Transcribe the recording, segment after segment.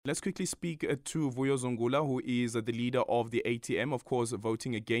Let's quickly speak to Vuyo Zungula, who is the leader of the ATM, of course,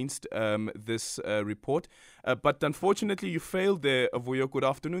 voting against this report. But unfortunately, you failed there, Vuyo. Good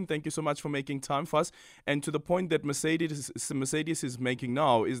afternoon. Thank you so much for making time for us. And to the point that Mercedes is making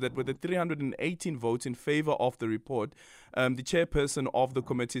now is that with the 318 votes in favor of the report, the chairperson of the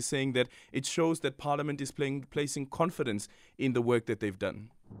committee is saying that it shows that Parliament is placing confidence in the work that they've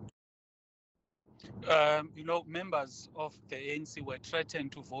done. Members of the ANC were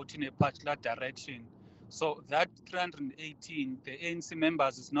threatened to vote in a particular direction. So that 318, the ANC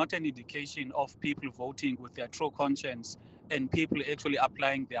members, is not an indication of people voting with their true conscience and people actually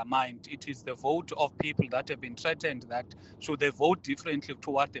applying their mind. It is the vote of people that have been threatened that should they vote differently to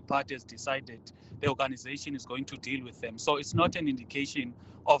what the party has decided, the organization is going to deal with them. So it's not an indication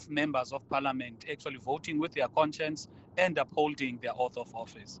of members of parliament actually voting with their conscience and upholding their oath of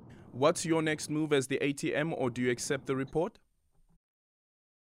office. What's your next move as the ATM, or do you accept the report?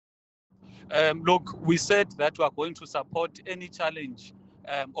 Look, we said that we are going to support any challenge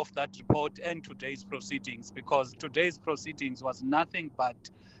of that report and today's proceedings, because today's proceedings was nothing but,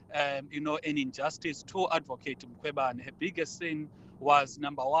 an injustice to Advocate Mkhwebane. Her biggest sin was,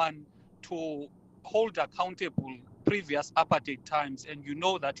 number one, to hold accountable previous apartheid times. And you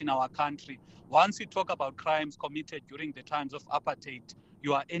know that in our country, once you talk about crimes committed during the times of apartheid,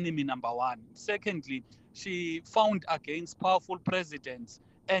 you are enemy number one. Secondly, she found against powerful presidents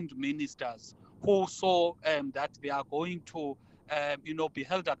and ministers who saw that they are going to, be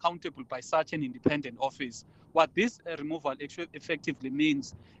held accountable by such an independent office. What this removal effectively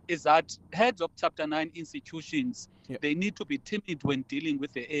means is that heads of Chapter 9 institutions, they need to be timid when dealing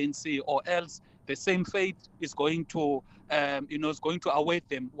with the ANC, or else the same fate is going to, await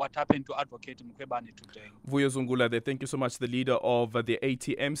them what happened to Advocate Mkhwebane today. Vuyo Zungula there. Thank you so much. The leader of the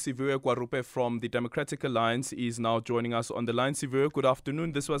ATM, Siviwe Gwarube from the Democratic Alliance, is now joining us on the line. Siviwe, good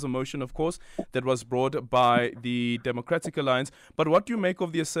afternoon. This was a motion, of course, that was brought by the Democratic Alliance. But what do you make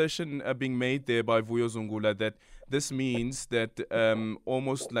of the assertion being made there by Vuyo Zungula that this means that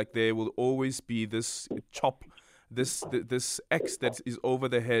almost like there will always be this this X that is over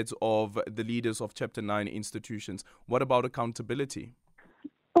the heads of the leaders of Chapter 9 institutions? What about accountability?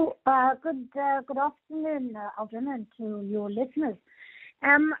 Good afternoon, Aldrin, and to your listeners.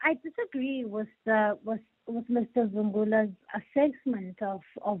 I disagree with Mr. Zungula's assessment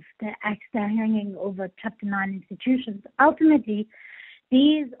of the axe hanging over Chapter 9 institutions. Ultimately,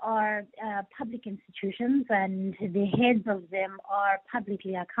 these are public institutions, and the heads of them are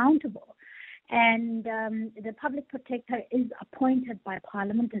publicly accountable. And the public protector is appointed by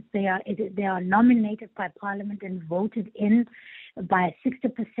Parliament. They are nominated by Parliament and voted in by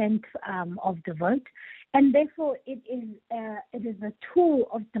 60% of the vote. And therefore, it is a tool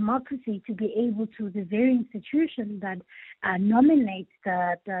of democracy to be able to, the very institution that nominates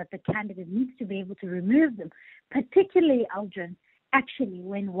the candidate needs to be able to remove them, particularly, Aldrin, actually,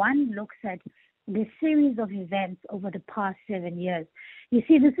 when one looks at the series of events over the past 7 years. You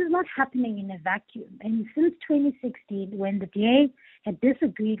see, this is not happening in a vacuum. And since 2016, when the DA had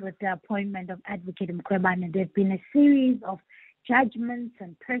disagreed with the appointment of Advocate Mkhwebane, there have been a series of judgments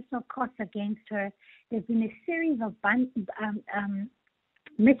and personal costs against her. There's been a series of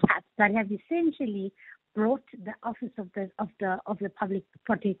mishaps that have essentially brought the office of the public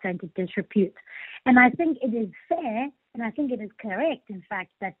protector into disrepute. And I think it is fair, and I think it is correct, in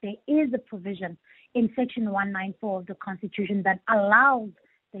fact, that there is a provision in Section 194 of the Constitution that allows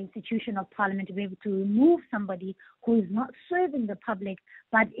the institution of Parliament to be able to remove somebody who is not serving the public,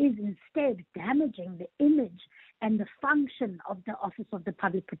 but is instead damaging the image and the function of the office of the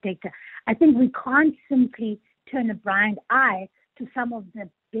public protector. I think we can't simply turn a blind eye to some of the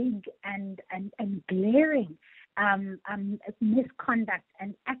big and glaring misconduct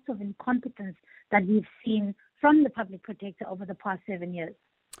and acts of incompetence that we've seen from the public protector over the past 7 years.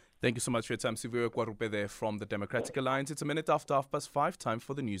 Thank you so much for your time, Siviwe Gwarube there from the Democratic Alliance. It's a minute after 5:30, time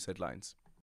for the news headlines.